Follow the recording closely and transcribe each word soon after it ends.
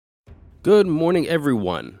Good morning,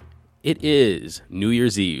 everyone. It is New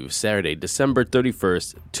Year's Eve, Saturday, December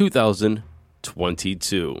 31st,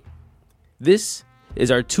 2022. This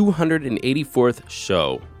is our 284th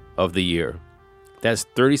show of the year. That's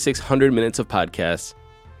 3,600 minutes of podcasts.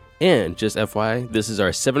 And just FYI, this is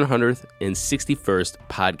our 761st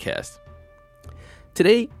podcast.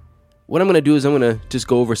 Today, what I'm going to do is I'm going to just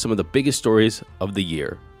go over some of the biggest stories of the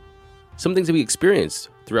year. Some things that we experienced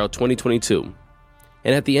throughout 2022.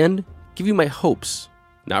 And at the end, give you my hopes,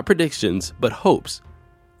 not predictions, but hopes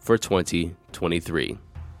for 2023.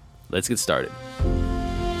 Let's get started.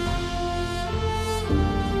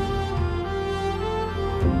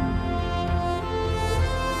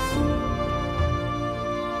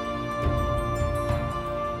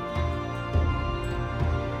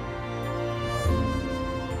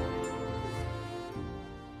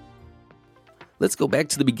 Let's go back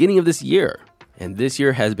to the beginning of this year. And this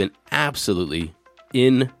year has been absolutely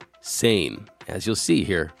insane, as you'll see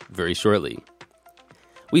here very shortly.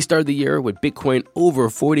 We started the year with Bitcoin over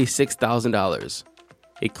 $46,000.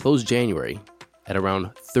 It closed January at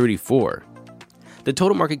around $34,000. The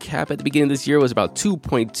total market cap at the beginning of this year was about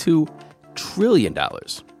 $2.2 trillion.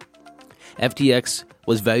 FTX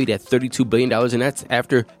was valued at $32 billion, and that's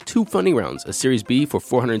after two funding rounds, a Series B for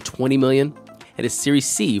 $420 million and a Series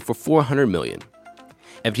C for $400 million.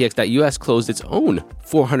 FTX.US closed its own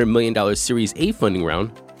 $400 million Series A funding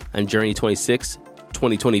round on January 26,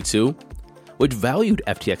 2022, which valued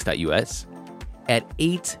FTX.US at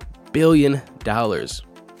 $8 billion.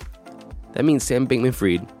 That means Sam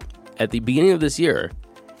Bankman-Fried, at the beginning of this year,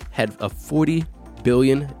 had a $40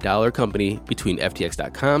 billion company between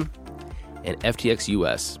FTX.com and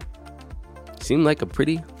FTX.US. Seemed like a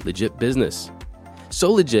pretty legit business.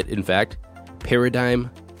 So legit, in fact,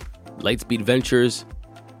 Paradigm, Lightspeed Ventures,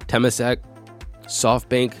 Temasek,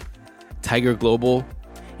 SoftBank, Tiger Global,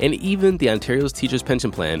 and even the Ontario's Teachers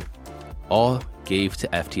Pension Plan all gave to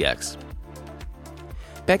FTX.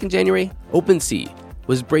 Back in January, OpenSea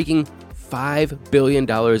was breaking $5 billion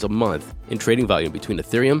a month in trading volume between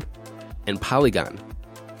Ethereum and Polygon.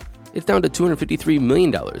 It's down to $253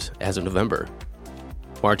 million as of November.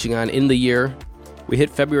 Marching on in the year, we hit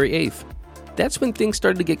February 8th. That's when things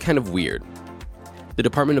started to get kind of weird. The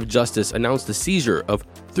Department of Justice announced the seizure of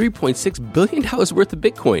 $3.6 billion worth of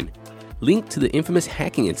Bitcoin, linked to the infamous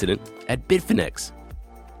hacking incident at Bitfinex.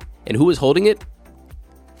 And who was holding it?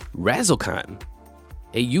 Razzlecon,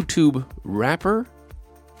 a YouTube rapper,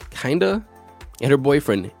 kinda, and her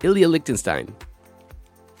boyfriend, Ilya Lichtenstein.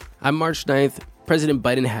 On March 9th, President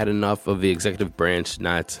Biden had enough of the executive branch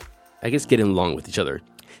not, getting along with each other.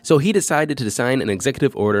 So he decided to sign an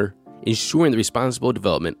executive order ensuring the responsible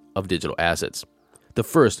development of digital assets, the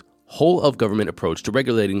first whole-of-government approach to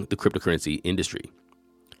regulating the cryptocurrency industry.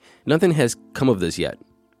 Nothing has come of this yet.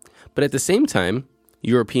 But at the same time,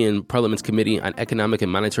 European Parliament's Committee on Economic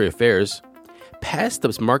and Monetary Affairs passed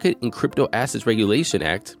the Market in Crypto Assets Regulation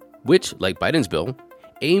Act, which, like Biden's bill,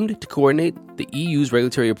 aimed to coordinate the EU's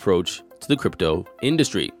regulatory approach to the crypto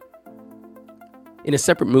industry. In a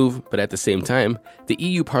separate move, but at the same time, the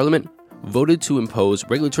EU Parliament voted to impose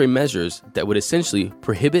regulatory measures that would essentially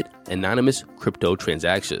prohibit anonymous crypto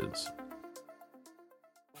transactions.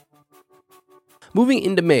 Moving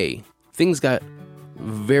into May, things got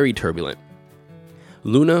very turbulent.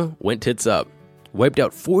 Luna went tits up, wiped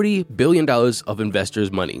out $40 billion of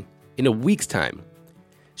investors' money in a week's time,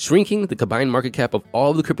 shrinking the combined market cap of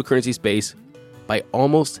all of the cryptocurrency space by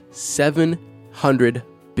almost $700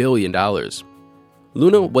 billion.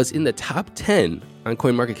 Luna was in the top 10 on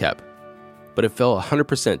CoinMarketCap, but it fell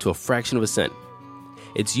 100% to a fraction of a cent.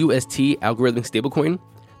 Its UST algorithmic stablecoin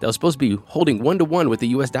that was supposed to be holding 1-to-1 with the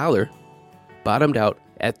US dollar bottomed out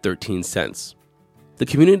at 13 cents. The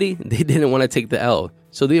community, they didn't want to take the L,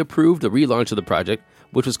 so they approved the relaunch of the project,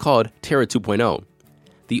 which was called Terra 2.0.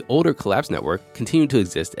 The older Collapse network continued to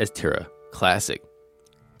exist as Terra Classic.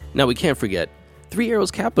 Now we can't forget, Three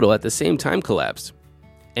Arrows Capital at the same time collapsed,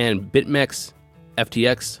 and BitMEX,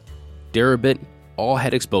 FTX, Deribit all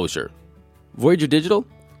had exposure. Voyager Digital,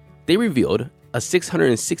 they revealed a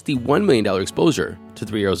 $661 million exposure to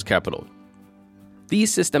Three Arrows Capital.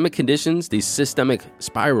 These systemic conditions, these systemic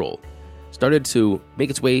spiral, started to make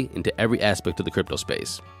its way into every aspect of the crypto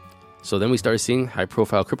space. So then we started seeing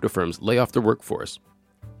high-profile crypto firms lay off their workforce.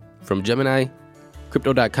 From Gemini,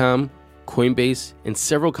 Crypto.com, Coinbase, and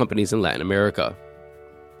several companies in Latin America.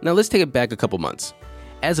 Now let's take it back a couple months.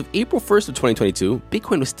 As of April 1st of 2022,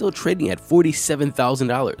 Bitcoin was still trading at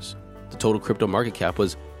 $47,000. The total crypto market cap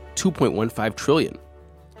was $2.15 trillion.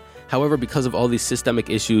 However, because of all these systemic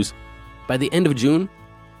issues, by the end of June,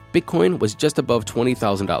 Bitcoin was just above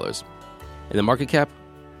 $20,000, and the market cap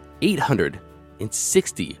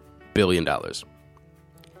 $860 billion.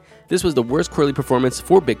 This was the worst quarterly performance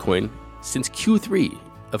for Bitcoin since Q3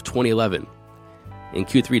 of 2011. In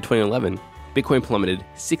Q3 2011, Bitcoin plummeted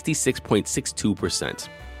 66.62%.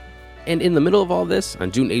 And in the middle of all this,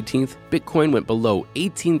 on June 18th, Bitcoin went below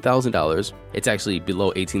 $18,000. It's actually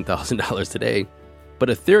below $18,000 today. But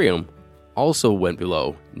Ethereum also went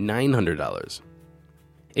below $900.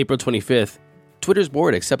 April 25th, Twitter's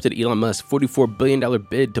board accepted Elon Musk's $44 billion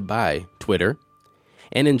bid to buy Twitter.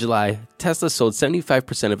 And in July, Tesla sold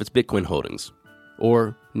 75% of its Bitcoin holdings,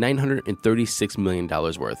 or $936 million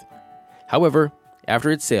worth. However, after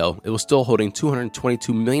its sale, it was still holding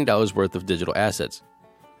 $222 million worth of digital assets.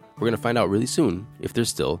 We're going to find out really soon if they're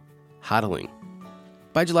still hodling.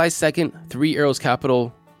 By July 2nd, Three Arrows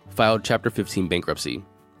Capital filed Chapter 15 bankruptcy.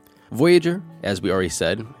 Voyager, as we already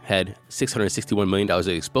said, had $661 million of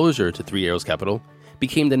exposure to Three Arrows Capital,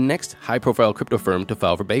 became the next high-profile crypto firm to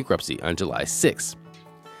file for bankruptcy on July 6th.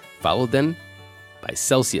 Followed then by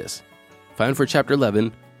Celsius, filed for Chapter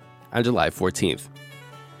 11 on July 14th.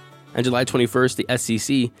 On July 21st, the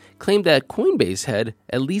SEC claimed that Coinbase had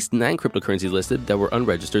at least 9 cryptocurrencies listed that were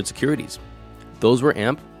unregistered securities. Those were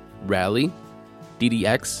AMP, Rally,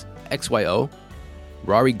 DDX, XYO,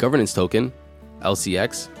 Rari Governance Token,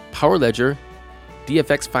 LCX, Power Ledger,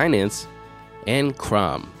 DFX Finance, and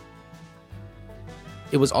Crom.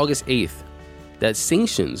 It was August 8th that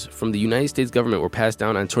sanctions from the United States government were passed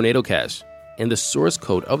down on Tornado Cash, and the source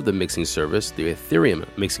code of the mixing service, the Ethereum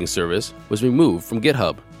mixing service, was removed from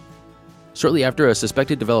GitHub. Shortly after, a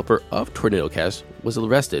suspected developer of Tornado Cash was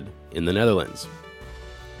arrested in the Netherlands.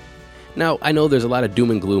 Now, I know there's a lot of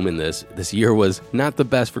doom and gloom in this. This year was not the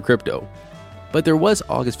best for crypto. But there was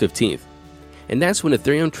August 15th, and that's when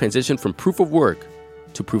Ethereum transitioned from proof of work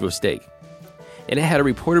to proof of stake. And it had a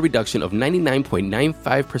reported reduction of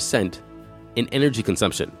 99.95% in energy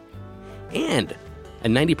consumption and a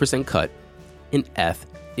 90% cut in ETH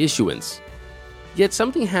issuance. Yet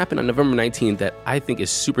something happened on November 19th that I think is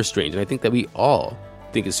super strange, and I think that we all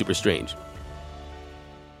think is super strange.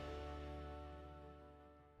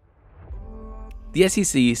 The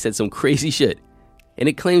SEC said some crazy shit, and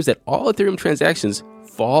it claims that all Ethereum transactions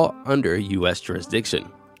fall under US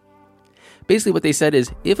jurisdiction. Basically what they said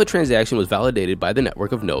is, if a transaction was validated by the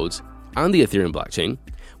network of nodes on the Ethereum blockchain,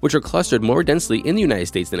 which are clustered more densely in the United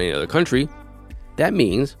States than any other country, that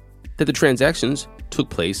means that the transactions took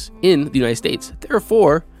place in the United States.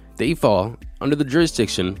 Therefore, they fall under the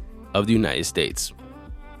jurisdiction of the United States.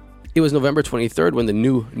 It was November 23rd when the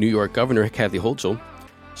new New York governor, Kathy Hochul,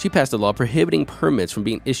 she passed a law prohibiting permits from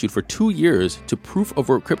being issued for 2 years to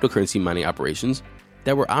proof-of-work cryptocurrency mining operations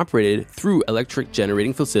that were operated through electric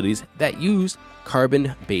generating facilities that used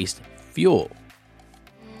carbon-based fuel.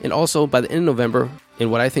 And also, by the end of November, in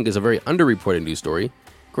what I think is a very underreported news story,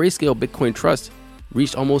 Grayscale Bitcoin Trust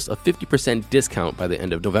reached almost a 50% discount by the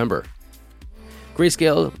end of November.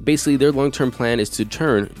 Grayscale, basically their long-term plan is to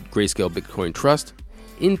turn Grayscale Bitcoin Trust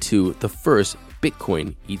into the first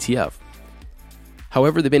Bitcoin ETF.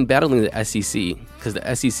 However, they've been battling the SEC because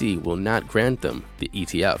the SEC will not grant them the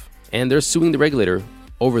ETF, and they're suing the regulator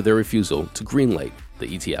over their refusal to greenlight the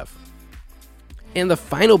ETF. And the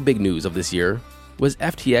final big news of this year was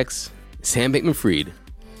FTX, Sam Bankman-Fried,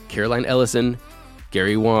 Caroline Ellison,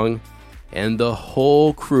 Gary Wang, and the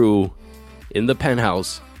whole crew in the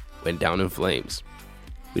penthouse went down in flames.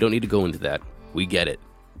 We don't need to go into that. We get it.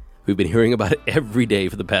 We've been hearing about it every day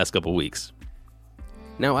for the past couple weeks.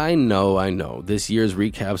 Now, I know, this year's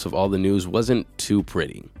recaps of all the news wasn't too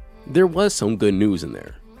pretty. There was some good news in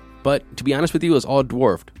there. But to be honest with you, it was all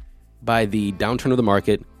dwarfed by the downturn of the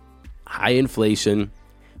market, high inflation,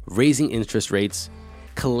 raising interest rates,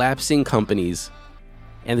 collapsing companies,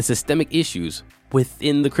 and the systemic issues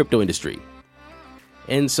within the crypto industry.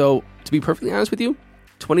 And so, to be perfectly honest with you,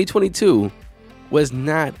 2022 was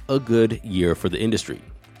not a good year for the industry.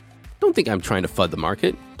 Don't think I'm trying to FUD the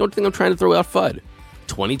market. Don't think I'm trying to throw out FUD.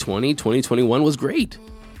 2020, 2021 was great.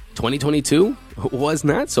 2022 was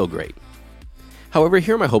not so great. However,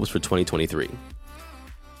 here are my hopes for 2023.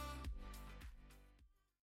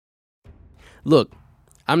 Look,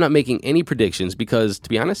 I'm not making any predictions because, to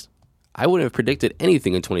be honest, I wouldn't have predicted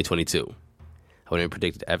anything in 2022. I wouldn't have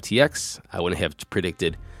predicted FTX. I wouldn't have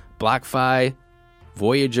predicted BlockFi,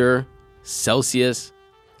 Voyager, Celsius.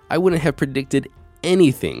 I wouldn't have predicted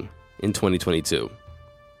anything in 2022.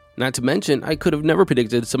 Not to mention, I could have never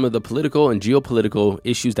predicted some of the political and geopolitical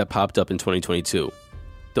issues that popped up in 2022.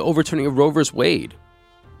 The overturning of Roe vs. Wade,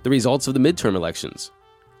 the results of the midterm elections,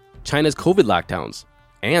 China's COVID lockdowns,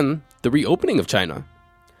 and the reopening of China,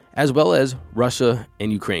 as well as Russia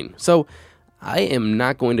and Ukraine. So I am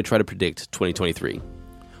not going to try to predict 2023.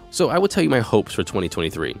 So I will tell you my hopes for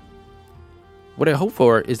 2023. What I hope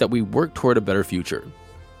for is that we work toward a better future.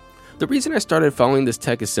 The reason I started following this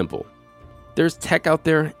tech is simple. There's tech out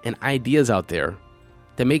there and ideas out there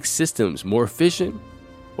that make systems more efficient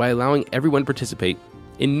while allowing everyone to participate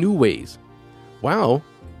in new ways while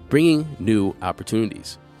bringing new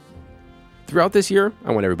opportunities. Throughout this year,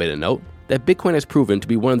 I want everybody to note that Bitcoin has proven to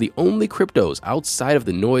be one of the only cryptos outside of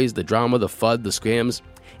the noise, the drama, the FUD, the scams.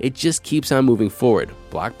 It just keeps on moving forward,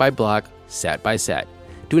 block by block, sat by sat,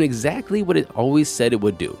 doing exactly what it always said it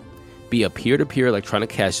would do. Be a peer-to-peer electronic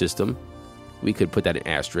cash system. We could put that in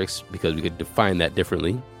asterisks because we could define that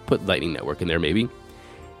differently. Put Lightning Network in there maybe.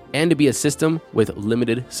 And to be a system with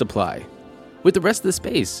limited supply. With the rest of the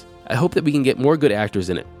space, I hope that we can get more good actors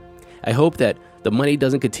in it. I hope that the money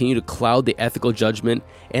doesn't continue to cloud the ethical judgment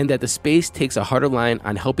and that the space takes a harder line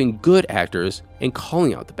on helping good actors and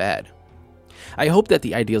calling out the bad. I hope that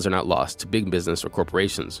the ideas are not lost to big business or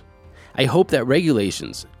corporations. I hope that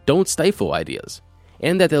regulations don't stifle ideas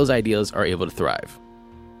and that those ideas are able to thrive.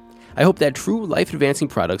 I hope that true life-advancing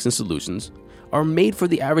products and solutions are made for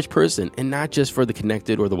the average person and not just for the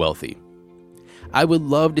connected or the wealthy. I would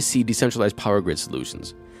love to see decentralized power grid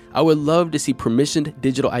solutions. I would love to see permissioned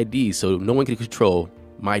digital IDs so no one can control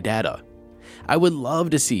my data. I would love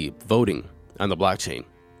to see voting on the blockchain.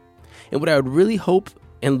 And what I would really hope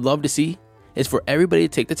and love to see is for everybody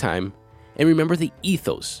to take the time and remember the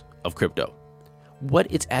ethos of crypto,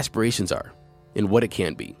 what its aspirations are, and what it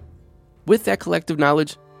can be. With that collective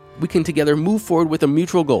knowledge, we can together move forward with a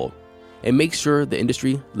mutual goal and make sure the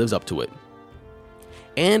industry lives up to it.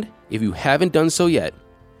 And if you haven't done so yet,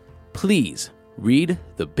 please read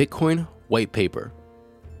the Bitcoin white paper.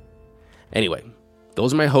 Anyway,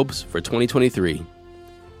 those are my hopes for 2023.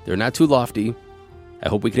 They're not too lofty. I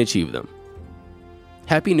hope we can achieve them.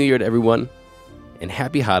 Happy New Year to everyone, and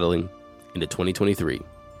happy hodling into 2023.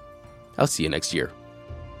 I'll see you next year.